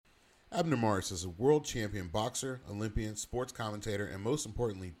Abner Mares is a world champion boxer, Olympian, sports commentator, and most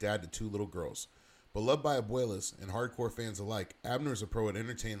importantly, dad to two little girls. Beloved by abuelas and hardcore fans alike, Abner is a pro at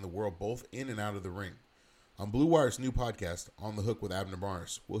entertaining the world both in and out of the ring. On Blue Wire's new podcast, On the Hook with Abner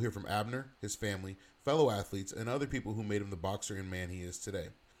Mares, we'll hear from Abner, his family, fellow athletes, and other people who made him the boxer and man he is today.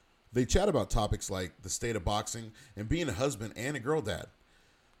 They chat about topics like the state of boxing and being a husband and a girl dad.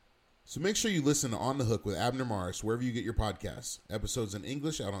 So make sure you listen to On the Hook with Abner Mares wherever you get your podcasts. Episodes in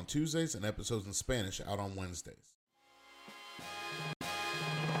English out on Tuesdays and episodes in Spanish out on Wednesdays.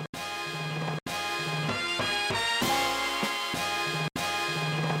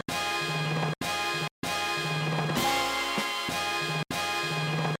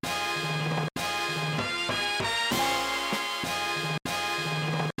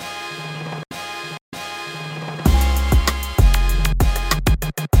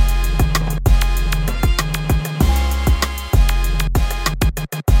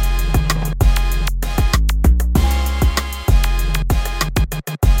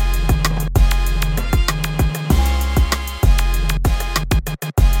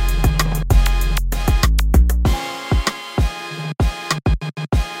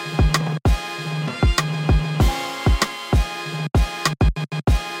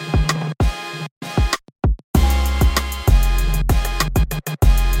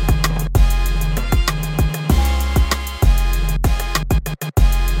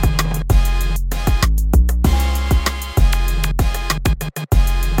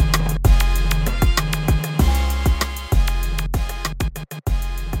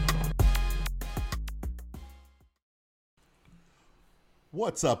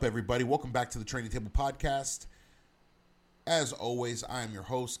 What's up, everybody? Welcome back to the Training Table Podcast. As always, I am your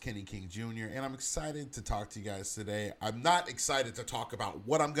host, Kenny King Jr., and I'm excited to talk to you guys today. I'm not excited to talk about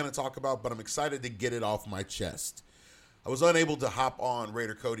what I'm going to talk about, but I'm excited to get it off my chest. I was unable to hop on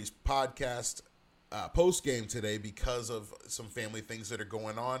Raider Cody's podcast post-game today because of some family things that are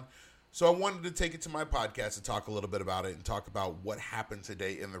going on. So I wanted to take it to my podcast and talk a little bit about it and talk about what happened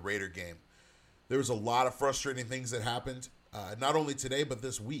today in the Raider game. There was a lot of frustrating things that happened. Not only today, but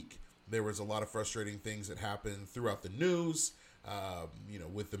this week, there was a lot of frustrating things that happened throughout the news,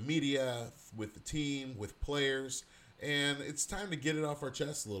 with the media, with the team, with players, and it's time to get it off our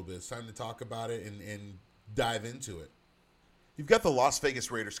chest a little bit. It's time to talk about it and dive into it. You've got the Las Vegas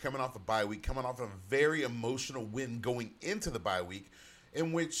Raiders coming off a bye week, coming off a very emotional win going into the bye week,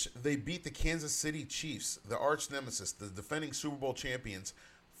 in which they beat the Kansas City Chiefs, the arch nemesis, the defending Super Bowl champions,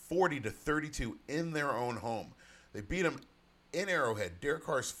 40-32 in their own home. They beat them in Arrowhead. Derek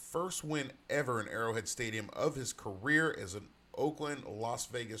Carr's first win ever in Arrowhead Stadium of his career as an Oakland, Las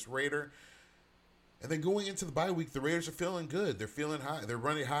Vegas Raider. And then going into the bye week, the Raiders are feeling good. They're feeling high. They're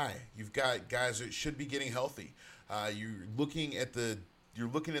running high. You've got guys that should be getting healthy. You're looking at the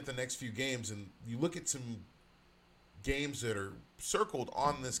next few games, and you look at some games that are circled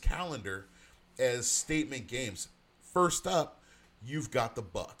on this calendar as statement games. First up, you've got the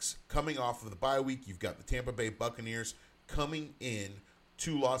Bucs. Coming off of the bye week, you've got the Tampa Bay Buccaneers coming in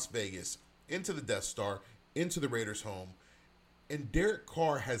to Las Vegas, into the Death Star, into the Raiders' home. And Derek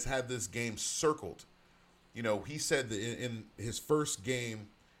Carr has had this game circled. You know, he said that in his first game,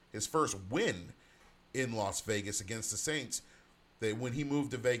 his first win in Las Vegas against the Saints, that when he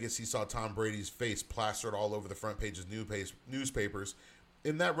moved to Vegas, he saw Tom Brady's face plastered all over the front pages of newspapers,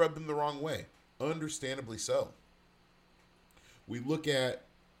 and that rubbed him the wrong way. Understandably so. We look at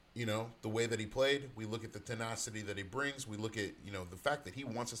the way that he played. We look at the tenacity that he brings. We look at, the fact that he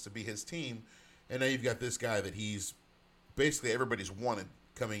wants us to be his team. And now you've got this guy that he's basically everybody's wanted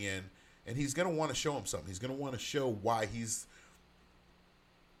coming in. And he's going to want to show him something. He's going to want to show why he's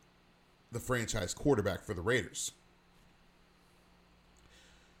the franchise quarterback for the Raiders.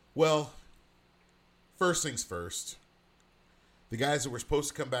 Well, first things first. The guys that were supposed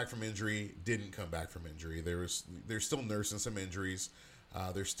to come back from injury didn't come back from injury. They're still nursing some injuries.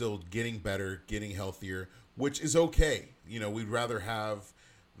 They're still getting better, getting healthier, which is okay. We'd rather have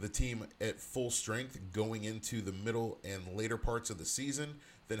the team at full strength going into the middle and later parts of the season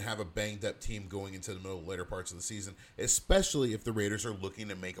than have a banged-up team going into the middle and later parts of the season, especially if the Raiders are looking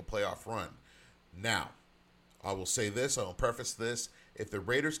to make a playoff run. Now, I will say this, I'll preface this. If the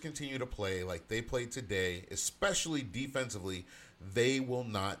Raiders continue to play like they played today, especially defensively, they will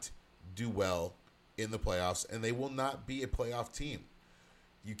not do well in the playoffs, and they will not be a playoff team.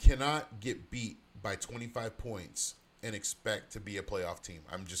 You cannot get beat by 25 points and expect to be a playoff team.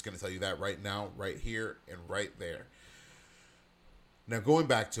 I'm just going to tell you that right now, right here, and right there. Now, going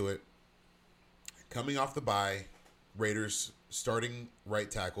back to it, coming off the bye, Raiders starting right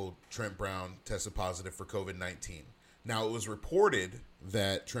tackle Trent Brown tested positive for COVID-19. Now, it was reported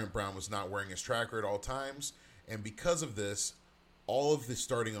that Trent Brown was not wearing his tracker at all times, and because of this, all of the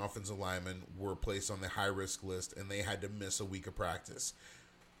starting offensive linemen were placed on the high-risk list, and they had to miss a week of practice.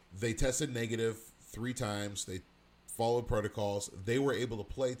 They tested negative 3 times. They followed protocols. They were able to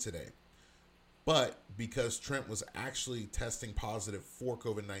play today. But because Trent was actually testing positive for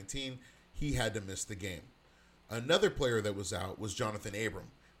COVID-19, he had to miss the game. Another player that was out was Jonathan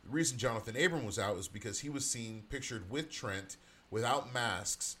Abram. The reason Jonathan Abram was out is because he was seen pictured with Trent without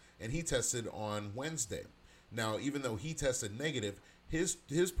masks, and he tested on Wednesday. Now, even though he tested negative, his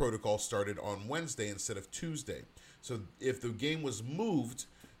protocol started on Wednesday instead of Tuesday. So if the game was moved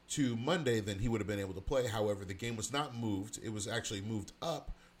to Monday, then he would have been able to play. However, the game was not moved. It was actually moved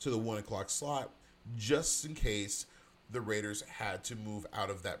up to the 1 o'clock slot just in case the Raiders had to move out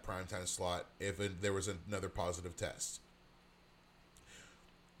of that primetime slot if there was another positive test.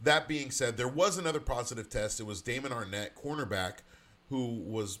 That being said, there was another positive test. It was Damon Arnett, cornerback,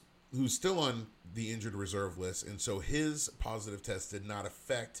 who's still on the injured reserve list, and so his positive test did not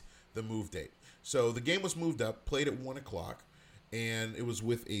affect the move date. So the game was moved up, played at 1 o'clock, and it was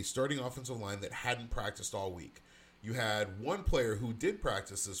with a starting offensive line that hadn't practiced all week. You had one player who did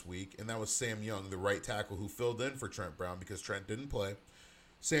practice this week, and that was Sam Young, the right tackle, who filled in for Trent Brown because Trent didn't play.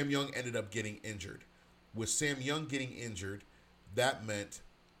 Sam Young ended up getting injured. With Sam Young getting injured, that meant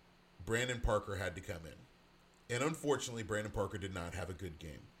Brandon Parker had to come in. And unfortunately, Brandon Parker did not have a good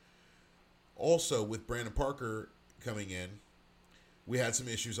game. Also, with Brandon Parker coming in, we had some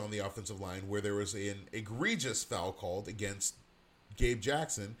issues on the offensive line where there was an egregious foul called against Gabe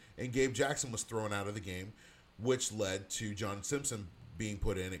Jackson, and Gabe Jackson was thrown out of the game, which led to John Simpson being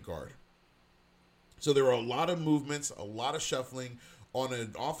put in at guard. So there were a lot of movements, a lot of shuffling on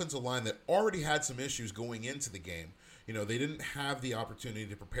an offensive line that already had some issues going into the game. You know, they didn't have the opportunity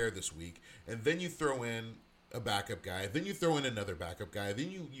to prepare this week, and then you throw in a backup guy, then you throw in another backup guy,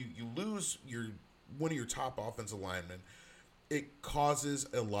 then you lose one of your top offensive linemen. It causes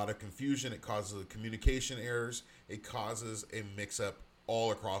a lot of confusion. It causes communication errors. It causes a mix-up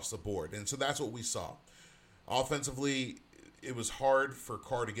all across the board. And so that's what we saw. Offensively, it was hard for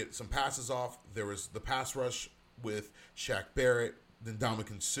Carr to get some passes off. There was the pass rush with Shaq Barrett, then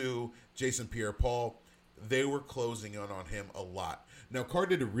Ndamukong Suh, Jason Pierre-Paul. They were closing in on him a lot. Now, Carr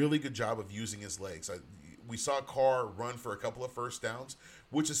did a really good job of using his legs. We saw Carr run for a couple of first downs,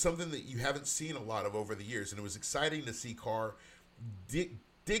 which is something that you haven't seen a lot of over the years. And it was exciting to see Carr dig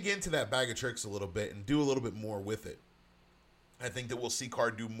into that bag of tricks a little bit and do a little bit more with it. I think that we'll see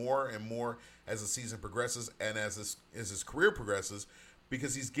Carr do more and more as the season progresses and as his career progresses,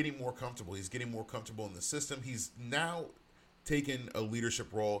 because he's getting more comfortable. He's getting more comfortable in the system. He's now taken a leadership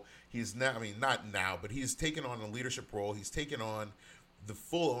role. He's now, not now, but he's taken on a leadership role. He's taken on the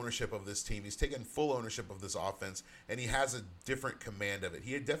full ownership of this team. He's taken full ownership of this offense, and he has a different command of it.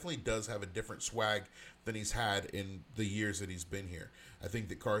 He definitely does have a different swag than he's had in the years that he's been here. I think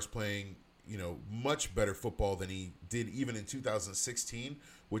that Carr's playing, much better football than he did even in 2016,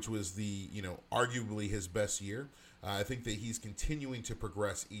 which was arguably his best year. I think that he's continuing to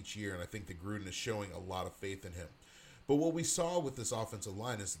progress each year, and I think that Gruden is showing a lot of faith in him. But what we saw with this offensive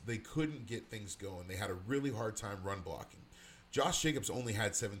line is they couldn't get things going. They had a really hard time run blocking. Josh Jacobs only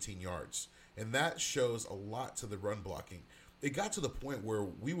had 17 yards, and that shows a lot to the run blocking. It got to the point where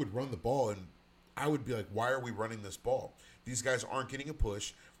we would run the ball, and I would be like, why are we running this ball? These guys aren't getting a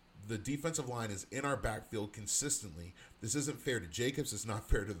push. The defensive line is in our backfield consistently. This isn't fair to Jacobs. It's not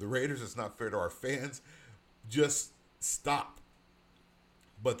fair to the Raiders. It's not fair to our fans. Just stop.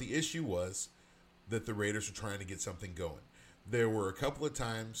 But the issue was that the Raiders were trying to get something going. There were a couple of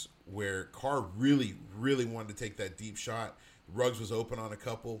times where Carr really, really wanted to take that deep shot. Ruggs was open on a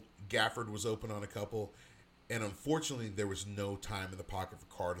couple. Gafford was open on a couple. And unfortunately, there was no time in the pocket for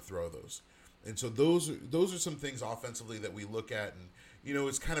Carr to throw those. And so those are some things offensively that we look at, and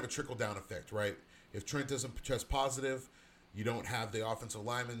it's kind of a trickle-down effect, right? If Trent doesn't test positive, you don't have the offensive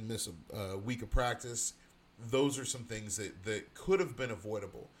lineman miss a week of practice. Those are some things that could have been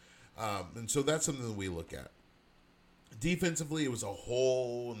avoidable. And so that's something that we look at. Defensively, it was a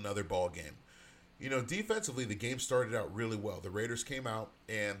whole nother ball game. Defensively, the game started out really well. The Raiders came out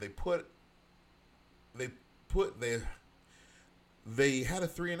and they had a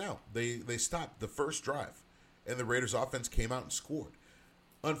 3-and-out. They stopped the first drive, and the Raiders offense came out and scored.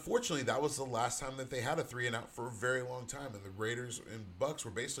 Unfortunately, that was the last time that they had a 3-and-out for a very long time, and the Raiders and Bucks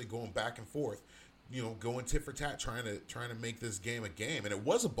were basically going back and forth, going tit for tat, trying to make this game a game. And it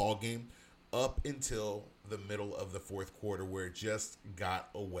was a ball game up until the middle of the fourth quarter, where it just got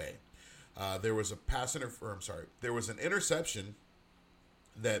away. There was an interception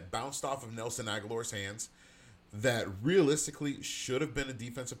that bounced off of Nelson Aguilar's hands. that realistically should have been a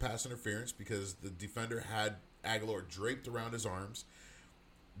defensive pass interference because the defender had Aguilar draped around his arms.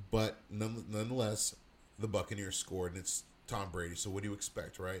 But nonetheless, the Buccaneers scored, and it's Tom Brady. So what do you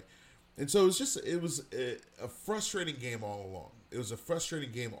expect, right? And so it was a frustrating game all along. It was a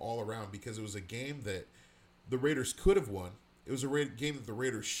frustrating game all around because it was a game that the Raiders could have won. It was a game that the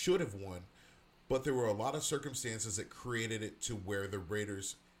Raiders should have won, but there were a lot of circumstances that created it to where the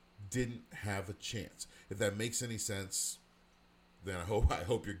Raiders didn't have a chance. If that makes any sense, then I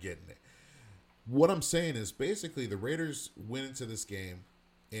hope you're getting it. What I'm saying is basically the Raiders went into this game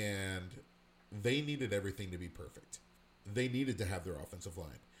and they needed everything to be perfect. They needed to have their offensive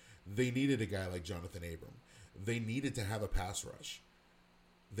line. They needed a guy like Jonathan Abram. They needed to have a pass rush.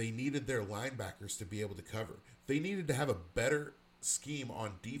 They needed their linebackers to be able to cover. They needed to have a better scheme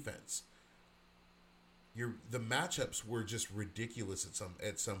on defense. The matchups were just ridiculous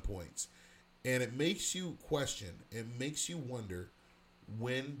at some points. And it makes you question, it makes you wonder,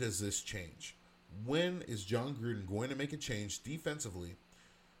 when does this change? When is John Gruden going to make a change defensively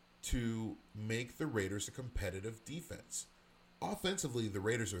to make the Raiders a competitive defense? Offensively, the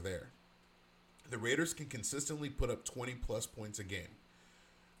Raiders are there. The Raiders can consistently put up 20-plus points a game.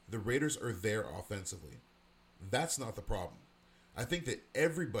 The Raiders are there offensively. That's not the problem. I think that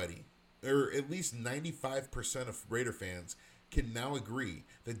everybody, or at least 95% of Raider fans, can now agree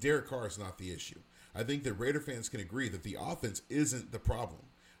that Derek Carr is not the issue. I think that Raider fans can agree that the offense isn't the problem.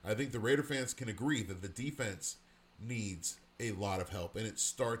 I think the Raider fans can agree that the defense needs a lot of help, and it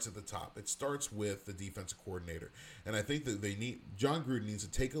starts at the top. It starts with the defensive coordinator. And I think that John Gruden needs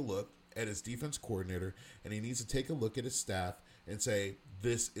to take a look at his defense coordinator, and he needs to take a look at his staff and say,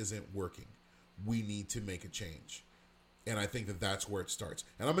 this isn't working. We need to make a change. And I think that that's where it starts.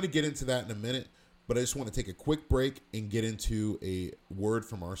 And I'm going to get into that in a minute, but I just want to take a quick break and get into a word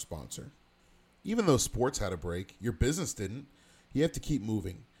from our sponsor. Even though sports had a break, your business didn't. You have to keep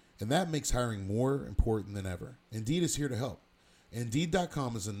moving. And that makes hiring more important than ever. Indeed is here to help.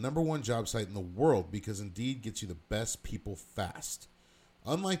 Indeed.com is the #1 job site in the world because Indeed gets you the best people fast.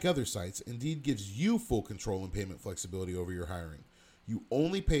 Unlike other sites, Indeed gives you full control and payment flexibility over your hiring. You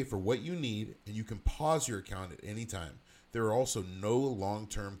only pay for what you need, and you can pause your account at any time. There are also no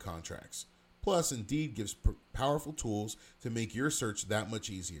long-term contracts. Plus, Indeed gives powerful tools to make your search that much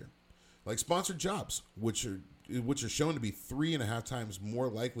easier. Like sponsored jobs, which are shown to be 3.5 times more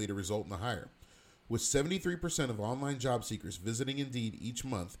likely to result in a hire. With 73% of online job seekers visiting Indeed each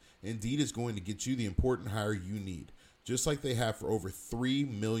month, Indeed is going to get you the important hire you need, just like they have for over 3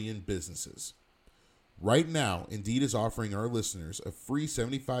 million businesses. Right now, Indeed is offering our listeners a free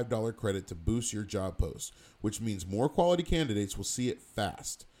 $75 credit to boost your job post, which means more quality candidates will see it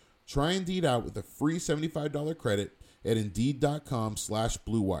fast. Try Indeed out with a free $75 credit at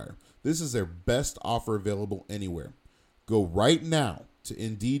Indeed.com/Blue Wire. This is their best offer available anywhere. Go right now to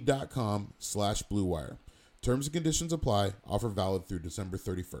Indeed.com/Blue Wire. Terms and conditions apply. Offer valid through December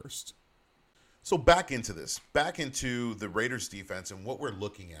 31st. So back into the Raiders defense and what we're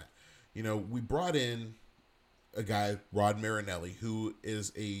looking at. You know, we brought in a guy, Rod Marinelli, who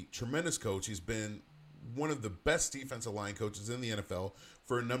is a tremendous coach. He's been one of the best defensive line coaches in the NFL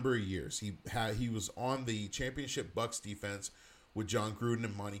for a number of years. He was on the championship Bucks defense with John Gruden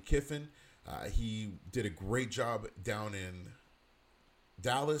and Monty Kiffin. He did a great job down in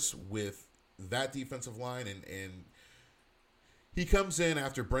Dallas with that defensive line, and he comes in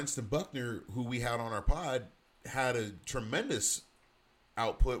after Brenston Buckner, who we had on our pod, had a tremendous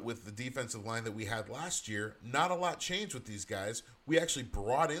output with the defensive line that we had last year. Not a lot changed with these guys. We actually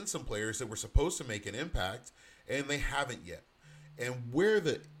brought in some players that were supposed to make an impact, and they haven't yet. And where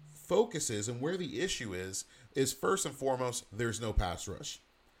the focus is and where the issue is first and foremost, there's no pass rush.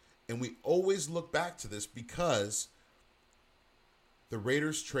 And we always look back to this because the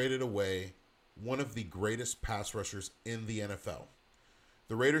Raiders traded away one of the greatest pass rushers in the NFL.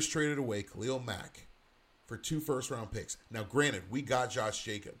 The Raiders traded away Khalil Mack for 2 first-round picks. Now, granted, we got Josh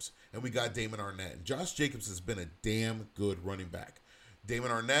Jacobs and we got Damon Arnett. And Josh Jacobs has been a damn good running back.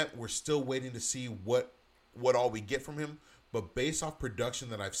 Damon Arnett, we're still waiting to see what all we get from him. But based off production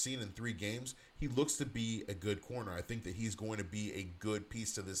that I've seen in 3 games, he looks to be a good corner. I think that he's going to be a good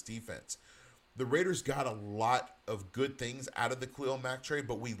piece to this defense. The Raiders got a lot of good things out of the Khalil Mack trade,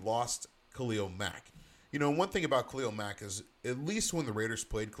 but we lost Khalil Mack. You know, one thing about Khalil Mack is, at least when the Raiders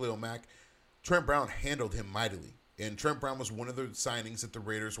played Khalil Mack, Trent Brown handled him mightily. And Trent Brown was one of the signings that the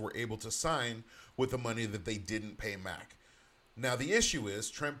Raiders were able to sign with the money that they didn't pay Mack. Now, the issue is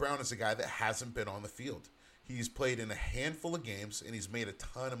Trent Brown is a guy that hasn't been on the field. He's played in a handful of games, and he's made a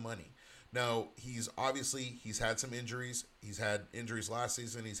ton of money. Now, he's had some injuries. He's had injuries last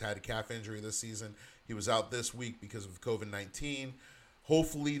season. He's had a calf injury this season. He was out this week because of COVID-19.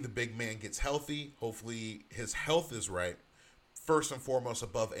 Hopefully, the big man gets healthy. Hopefully, his health is right, first and foremost,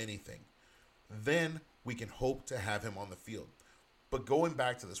 above anything. Then we can hope to have him on the field. But going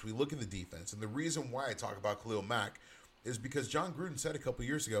back to this, we look at the defense, and the reason why I talk about Khalil Mack is because John Gruden said a couple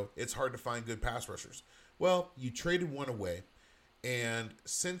years ago, it's hard to find good pass rushers. Well, you traded one away, and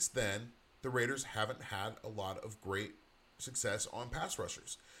since then, the Raiders haven't had a lot of great success on pass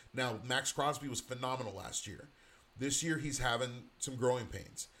rushers. Now, Max Crosby was phenomenal last year. This year, he's having some growing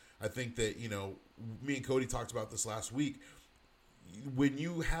pains. I think that, me and Cody talked about this last week. When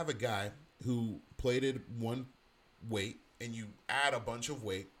you have a guy who played at one weight and you add a bunch of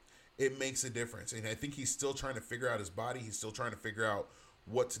weight, it makes a difference. And I think he's still trying to figure out his body. He's still trying to figure out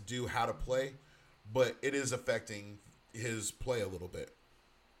what to do, how to play. But it is affecting his play a little bit.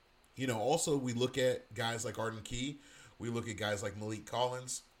 Also, we look at guys like Arden Key. We look at guys like Malik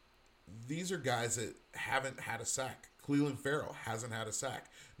Collins. These are guys that haven't had a sack. Cleveland Farrell hasn't had a sack.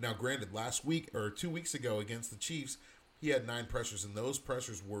 Now, granted, last week or 2 weeks ago against the Chiefs, he had 9 pressures, and those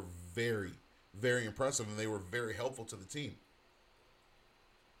pressures were very, very impressive, and they were very helpful to the team.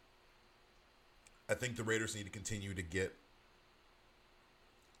 I think the Raiders need to continue to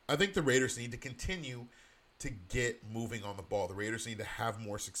get moving on the ball. The Raiders need to have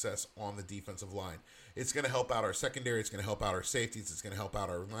more success on the defensive line. It's going to help out our secondary. It's going to help out our safeties. It's going to help out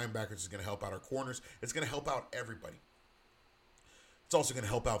our linebackers. It's going to help out our corners. It's going to help out everybody. It's also going to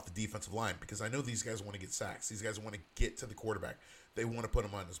help out the defensive line because I know these guys want to get sacks. These guys want to get to the quarterback. They want to put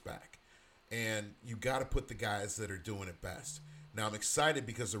him on his back. And you got to put the guys that are doing it best. Now, I'm excited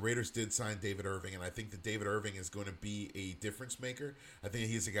because the Raiders did sign David Irving, and I think that David Irving is going to be a difference maker. I think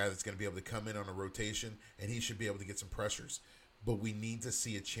he's a guy that's going to be able to come in on a rotation, and he should be able to get some pressures. But we need to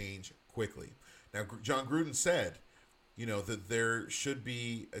see a change quickly. Now, John Gruden said, that there should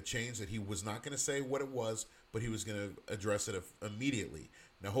be a change, that he was not going to say what it was, but he was going to address it immediately.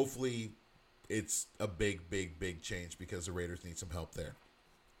 Now, hopefully, it's a big, big, big change because the Raiders need some help there.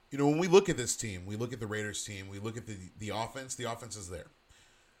 When we look at this team, we look at the Raiders team, we look at the offense is there.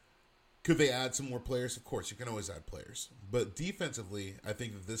 Could they add some more players? Of course, you can always add players. But defensively, I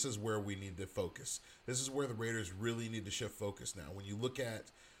think that this is where we need to focus. This is where the Raiders really need to shift focus now. When you look at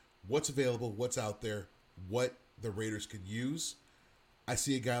what's available, what's out there, what the Raiders could use, I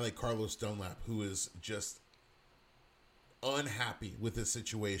see a guy like Carlos Dunlap who is just unhappy with his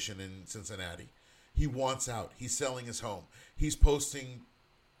situation in Cincinnati. He wants out. He's selling his home. He's posting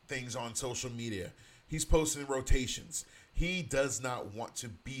things on social media. He's posting rotations. He does not want to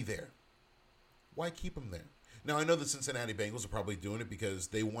be there. Why keep him there? Now, I know the Cincinnati Bengals are probably doing it because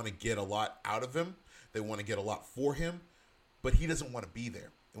they want to get a lot out of him. They want to get a lot for him, but he doesn't want to be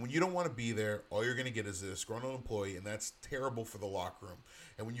there. And when you don't want to be there, all you're going to get is a disgruntled employee, and that's terrible for the locker room.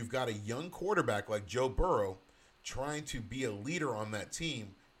 And when you've got a young quarterback like Joe Burrow trying to be a leader on that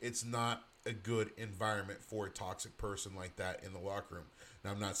team, it's not a good environment for a toxic person like that in the locker room.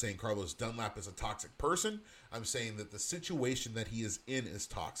 Now, I'm not saying Carlos Dunlap is a toxic person. I'm saying that the situation that he is in is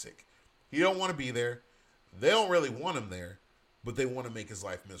toxic. He don't want to be there. They don't really want him there, but they want to make his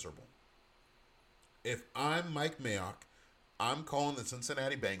life miserable. If I'm Mike Mayock, I'm calling the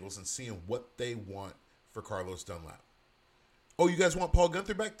Cincinnati Bengals and seeing what they want for Carlos Dunlap. Oh, you guys want Paul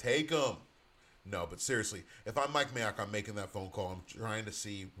Guenther back? Take him. No, but seriously, if I'm Mike Mayock, I'm making that phone call. I'm trying to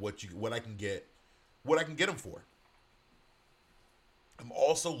see what I can get him for. I'm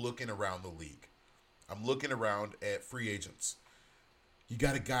also looking around the league. I'm looking around at free agents. You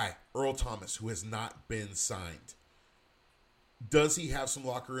got a guy, Earl Thomas, who has not been signed. Does he have some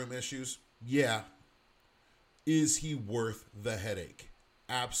locker room issues? Yeah. Is he worth the headache?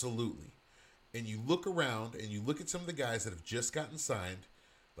 Absolutely. And you look around and you look at some of the guys that have just gotten signed,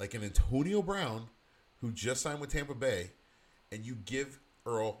 like an Antonio Brown, who just signed with Tampa Bay, and you give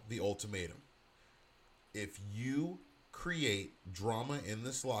Earl the ultimatum. If you create drama in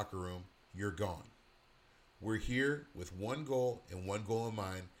this locker room, you're gone. We're here with one goal and one goal in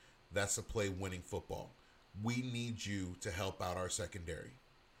mind. That's to play winning football. We need you to help out our secondary.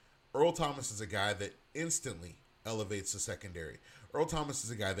 Earl Thomas is a guy that instantly elevates the secondary. Earl Thomas is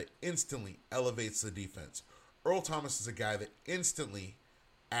a guy that instantly elevates the defense. Earl Thomas is a guy that instantly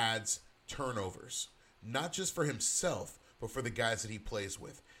adds turnovers, not just for himself, but for the guys that he plays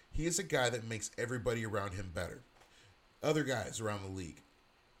with. He is a guy that makes everybody around him better. Other guys around the league,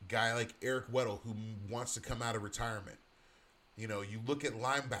 guy like Eric Weddle, who wants to come out of retirement. You look at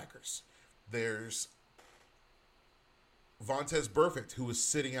linebackers. There's Vontaze Burfict, who is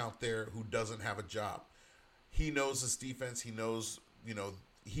sitting out there who doesn't have a job. He knows his defense. He knows,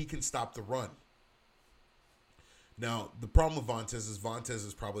 he can stop the run. Now, the problem with Vontaze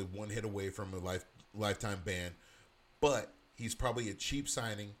is probably one hit away from a lifetime ban, but he's probably a cheap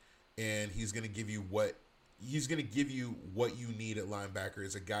signing, and he's going to give you what you need at linebacker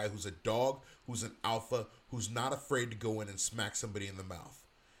is a guy who's a dog, who's an alpha, who's not afraid to go in and smack somebody in the mouth.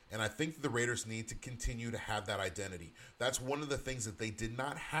 And I think the Raiders need to continue to have that identity. That's one of the things that they did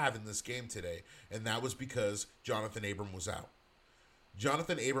not have in this game today, and that was because Jonathan Abram was out.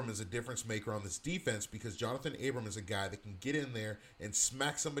 Jonathan Abram is a difference maker on this defense because Jonathan Abram is a guy that can get in there and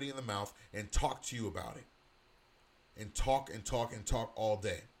smack somebody in the mouth and talk to you about it. And talk all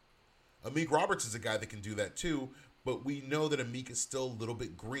day. Amik Roberts is a guy that can do that too, but we know that Amik is still a little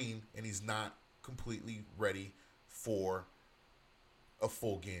bit green and he's not completely ready for a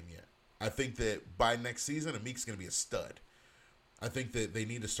full game yet. I think that by next season, Amik's going to be a stud. I think that they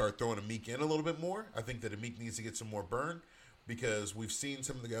need to start throwing Amik in a little bit more. I think that Amik needs to get some more burn, because we've seen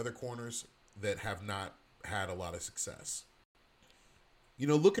some of the other corners that have not had a lot of success.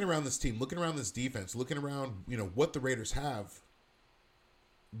 Looking around this team, looking around this defense, looking around, what the Raiders have,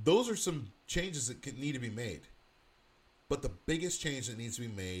 those are some changes that need to be made. But the biggest change that needs to be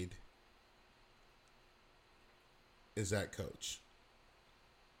made is that coach.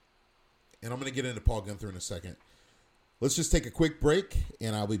 And I'm going to get into Paul Guenther in a second. Let's just take a quick break,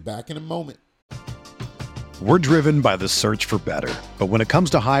 and I'll be back in a moment. We're driven by the search for better. But when it comes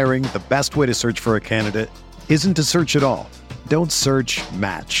to hiring, the best way to search for a candidate isn't to search at all. Don't search,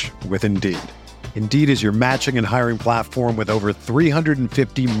 match with Indeed. Indeed is your matching and hiring platform with over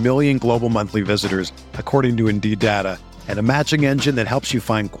 350 million global monthly visitors, according to Indeed data, and a matching engine that helps you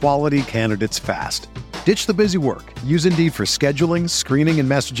find quality candidates fast. Ditch the busy work. Use Indeed for scheduling, screening, and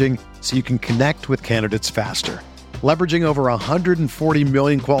messaging so you can connect with candidates faster. Leveraging over 140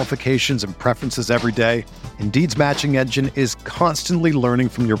 million qualifications and preferences every day, Indeed's matching engine is constantly learning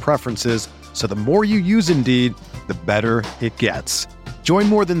from your preferences, so the more you use Indeed, the better it gets. Join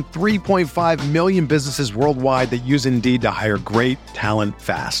more than 3.5 million businesses worldwide that use Indeed to hire great talent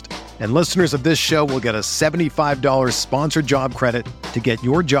fast. And listeners of this show will get a $75 sponsored job credit to get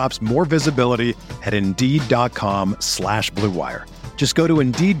your jobs more visibility at Indeed.com/Blue Wire. Just go to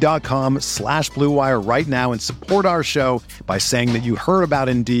Indeed.com/Blue Wire right now and support our show by saying that you heard about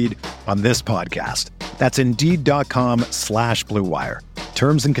Indeed on this podcast. That's Indeed.com/Blue Wire.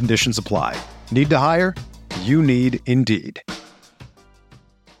 Terms and conditions apply. Need to hire? You need Indeed.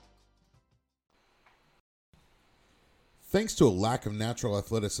 Thanks to a lack of natural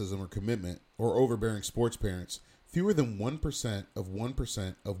athleticism or commitment or overbearing sports parents, fewer than 1% of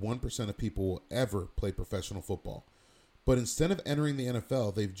 1% of 1% of people will ever play professional football. But instead of entering the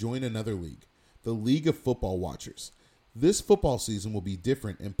NFL, they've joined another league, the League of Football Watchers. This football season will be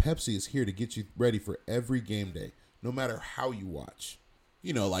different, and Pepsi is here to get you ready for every game day, no matter how you watch.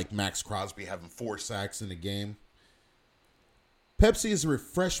 Like Max Crosby having 4 sacks in a game. Pepsi is a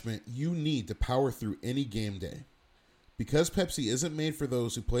refreshment you need to power through any game day. Because Pepsi isn't made for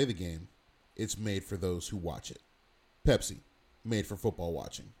those who play the game, it's made for those who watch it. Pepsi, made for football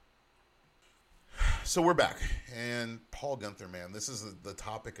watching. So we're back, and Paul Guenther, man, this is the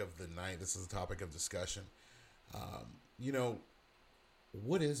topic of the night. This is the topic of discussion.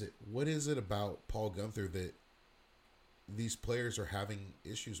 What is it? What is it about Paul Guenther that these players are having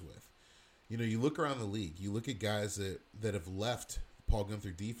issues with? You look around the league, you look at guys that have left Paul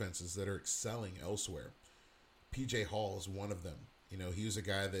Guenther defenses that are excelling elsewhere. PJ Hall is one of them. He was a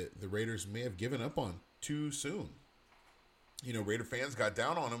guy that the Raiders may have given up on too soon. Raider fans got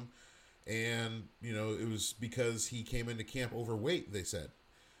down on him, and, it was because he came into camp overweight, they said.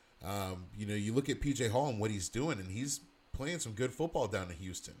 You look at PJ Hall and what he's doing, and he's playing some good football down in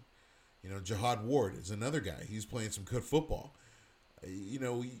Houston. Jihad Ward is another guy. He's playing some good football.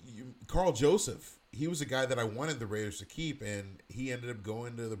 Carl Joseph, he was a guy that I wanted the Raiders to keep, and he ended up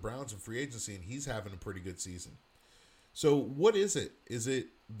going to the Browns in free agency, and he's having a pretty good season. So what is it? Is it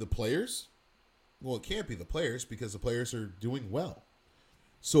the players? Well, it can't be the players because the players are doing well.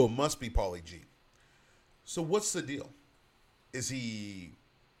 So it must be Paulie G. So what's the deal? Is he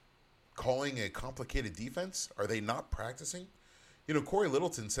calling a complicated defense? Are they not practicing? Corey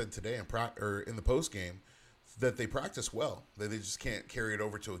Littleton said today in the post game that they practice well, that they just can't carry it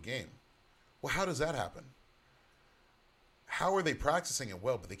over to a game. Well, how does that happen? How are they practicing it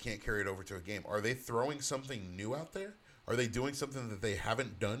well, but they can't carry it over to a game? Are they throwing something new out there? Are they doing something that they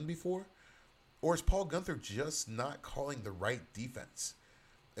haven't done before? Or is Paul Guenther just not calling the right defense?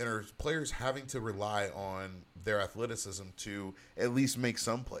 And are players having to rely on their athleticism to at least make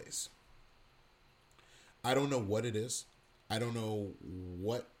some plays? I don't know what it is. I don't know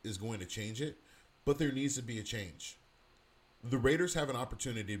what is going to change it, but there needs to be a change. The Raiders have an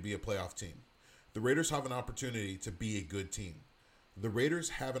opportunity to be a playoff team. The Raiders have an opportunity to be a good team. The Raiders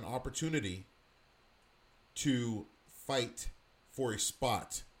have an opportunity to fight for a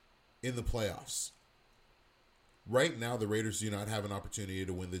spot in the playoffs. Right now, the Raiders do not have an opportunity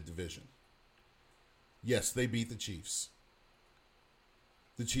to win the division. Yes, they beat the Chiefs.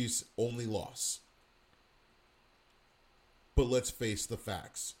 The Chiefs' only loss. But let's face the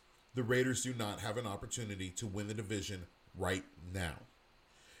facts. The Raiders do not have an opportunity to win the division right now.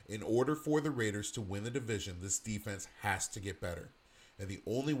 In order for the Raiders to win the division, this defense has to get better. And the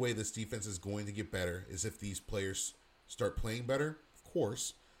only way this defense is going to get better is if these players start playing better, of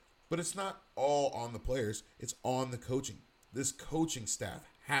course. But it's not all on the players. It's on the coaching. This coaching staff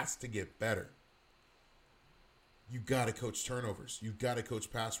has to get better. You got to coach turnovers. You got to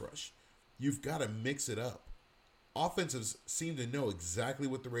coach pass rush. You've got to mix it up. Offensives seem to know exactly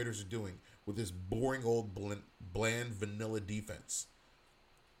what the Raiders are doing with this boring old bland vanilla defense.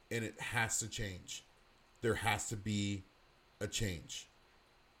 And it has to change. There has to be a change.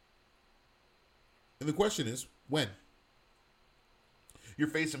 And the question is, when? You're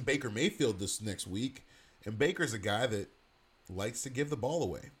facing Baker Mayfield this next week, and Baker's a guy that likes to give the ball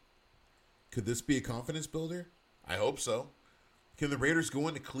away. Could this be a confidence builder? I hope so. Can the Raiders go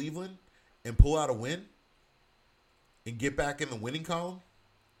into Cleveland and pull out a win and get back in the winning column?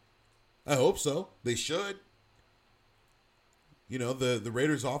 I hope so. They should. You know, the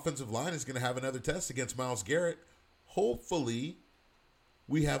Raiders' offensive line is going to have another test against Myles Garrett. Hopefully,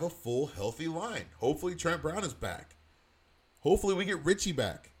 we have a full, healthy line. Hopefully, Trent Brown is back. Hopefully, we get Richie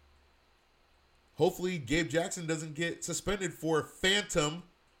back. Hopefully, Gabe Jackson doesn't get suspended for a phantom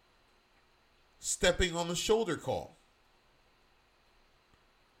stepping on the shoulder call.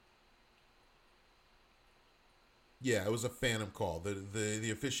 Yeah, it was a phantom call. The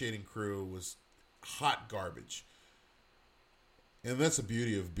officiating crew was hot garbage. And that's the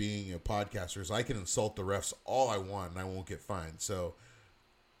beauty of being a podcaster is I can insult the refs all I want and I won't get fined. So,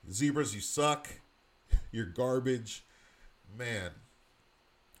 Zebras, you suck. You're garbage. Man.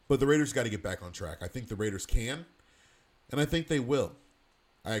 But the Raiders got to get back on track. I think the Raiders can, and I think they will.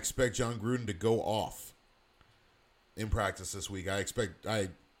 I expect John Gruden to go off in practice this week.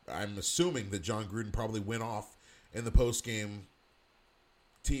 I'm assuming that John Gruden probably went off in the post-game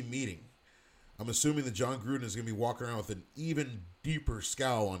team meeting. I'm assuming that John Gruden is going to be walking around with an even deeper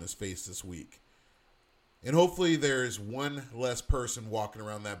scowl on his face this week. And hopefully there's one less person walking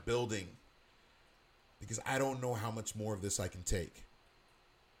around that building because I don't know how much more of this I can take.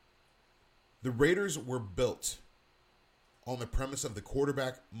 The Raiders were built on the premise of the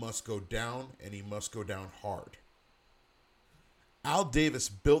quarterback must go down and he must go down hard. Al Davis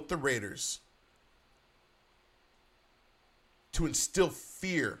built the Raiders to instill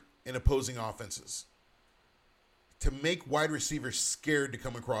fear in opposing offenses, to make wide receivers scared to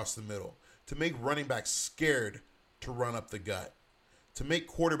come across the middle, to make running backs scared to run up the gut, to make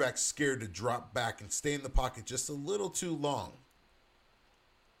quarterbacks scared to drop back and stay in the pocket just a little too long.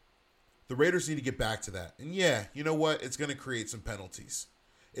 The Raiders need to get back to that. And yeah, you know what? It's going to create some penalties.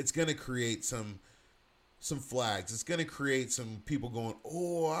 It's going to create some flags. It's going to create some people going,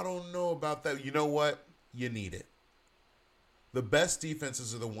 oh, I don't know about that. You know what? You need it. The best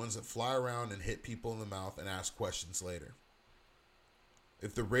defenses are the ones that fly around and hit people in the mouth and ask questions later.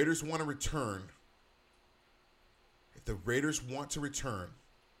 If the Raiders want to return,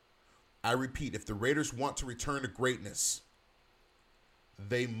 I repeat, if the Raiders want to return to greatness,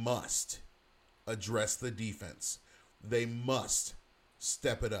 they must address the defense. They must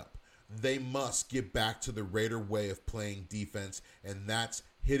step it up. They must get back to the Raider way of playing defense, and that's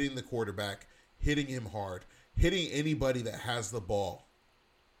hitting the quarterback, hitting him hard, hitting anybody that has the ball.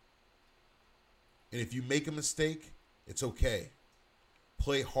 And if you make a mistake, it's okay.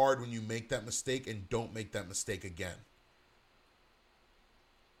 Play hard when you make that mistake and don't make that mistake again.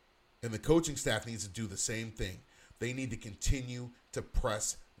 And the coaching staff needs to do the same thing. They need to continue to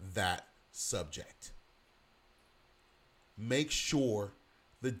press that subject. Make sure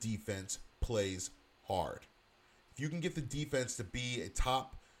the defense plays hard. If you can get the defense to be a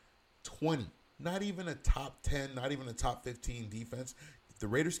top 20, not even a top 10, not even a top 15 defense, if the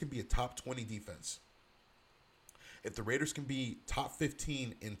Raiders can be a top 20 defense, if the Raiders can be top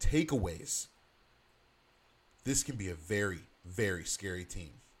 15 in takeaways, this can be a very, very scary team.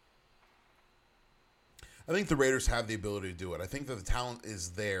 I think the Raiders have the ability to do it. I think that the talent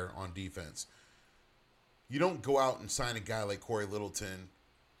is there on defense. You don't go out and sign a guy like Corey Littleton.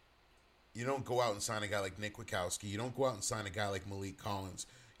 You don't go out and sign a guy like Nick Witkowski. You don't go out and sign a guy like Malik Collins.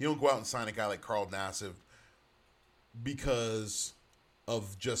 You don't go out and sign a guy like Carl Nassib because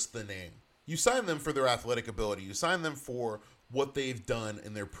of just the name. You sign them for their athletic ability. You sign them for what they've done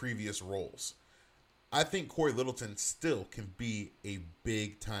in their previous roles. I think Corey Littleton still can be a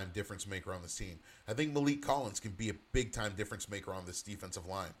big-time difference maker on this team. I think Malik Collins can be a big-time difference maker on this defensive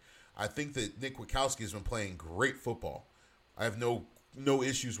line. I think that Nick Kwiatkowski has been playing great football. I have no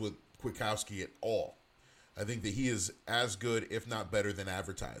issues with Kwiatkowski at all. I think that he is as good, if not better, than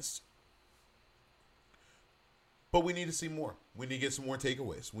advertised. But we need to see more. We need to get some more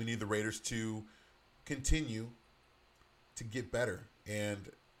takeaways. We need the Raiders to continue to get better. And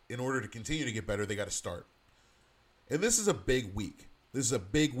in order to continue to get better, they got to start. And this is a big week. This is a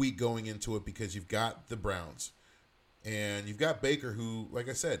big week going into it because you've got the Browns. And you've got Baker who, like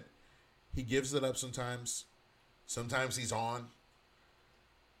I said, he gives it up sometimes. Sometimes he's on.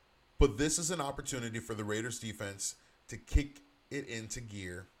 But this is an opportunity for the Raiders defense to kick it into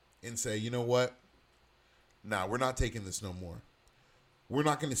gear and say, you know what? Nah, we're not taking this no more. We're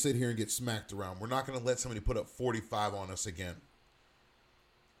not going to sit here and get smacked around. We're not going to let somebody put up 45 on us again.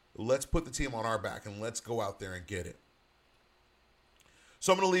 Let's put the team on our back and let's go out there and get it.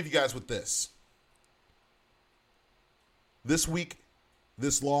 So I'm going to leave you guys with this. This week,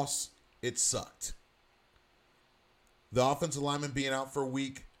 this loss, it sucked. The offensive lineman being out for a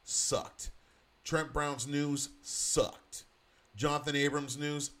week sucked. Trent Brown's news sucked. Jonathan Abrams'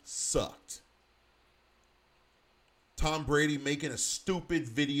 news sucked. Tom Brady making a stupid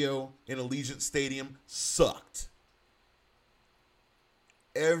video in Allegiant Stadium sucked.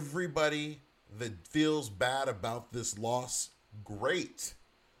 Everybody that feels bad about this loss, great.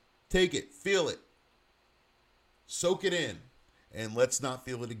 Take it, feel it, soak it in, and let's not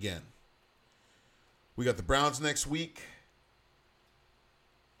feel it again. We got the Browns next week.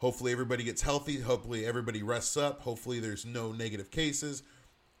 Hopefully everybody gets healthy. Hopefully everybody rests up. Hopefully there's no negative cases.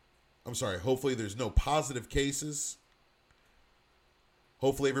 Hopefully there's no positive cases.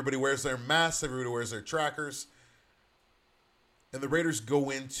 Hopefully everybody wears their masks. Everybody wears their trackers. And the Raiders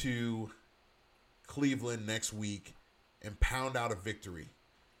go into Cleveland next week and pound out a victory.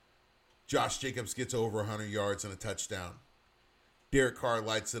 Josh Jacobs gets over 100 yards and a touchdown. Derek Carr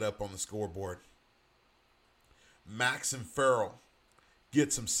lights it up on the scoreboard. Max and Farrell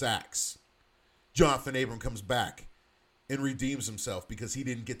get some sacks. Jonathan Abram comes back and redeems himself because he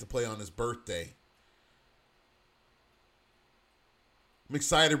didn't get to play on his birthday. I'm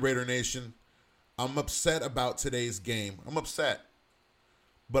excited, Raider Nation. I'm upset about today's game. I'm upset,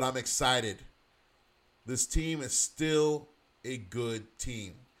 but I'm excited. This team is still a good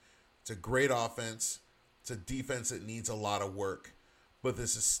team. It's a great offense. It's a defense that needs a lot of work, but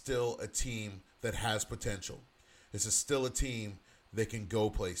this is still a team that has potential. This is still a team that can go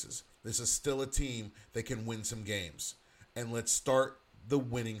places. This is still a team that can win some games. And let's start the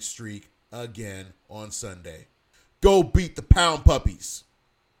winning streak again on Sunday. Go beat the Pound Puppies.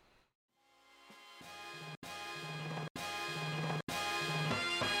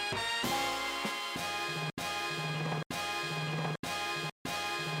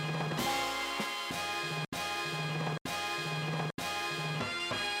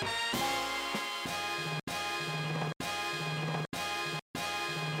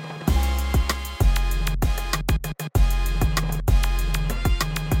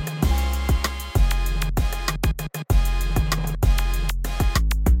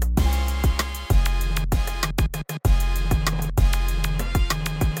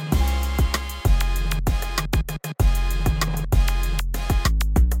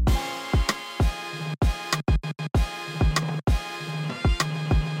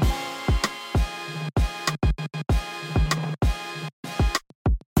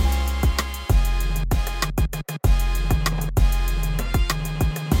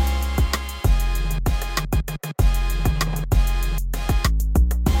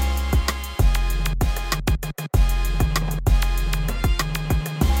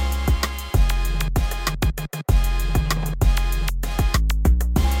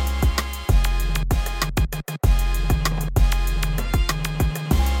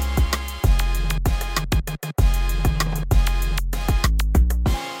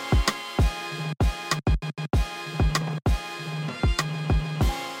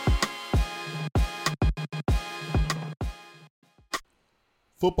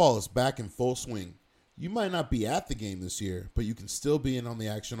 Football is back in full swing. You might not be at the game this year, but you can still be in on the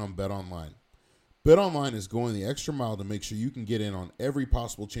action on BetOnline. BetOnline is going the extra mile to make sure you can get in on every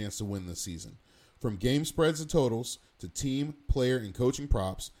possible chance to win this season. From game spreads and totals to team, player, and coaching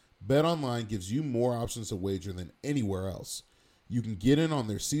props, BetOnline gives you more options to wager than anywhere else. You can get in on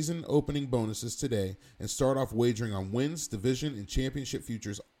their season opening bonuses today and start off wagering on wins, division, and championship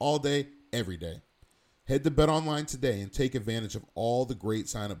futures all day, every day. Head to BetOnline today and take advantage of all the great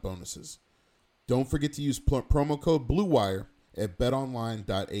sign-up bonuses. Don't forget to use promo code BlueWire at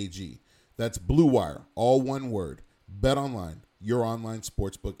betonline.ag. That's BlueWire, all one word. BetOnline, your online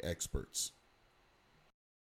sportsbook experts.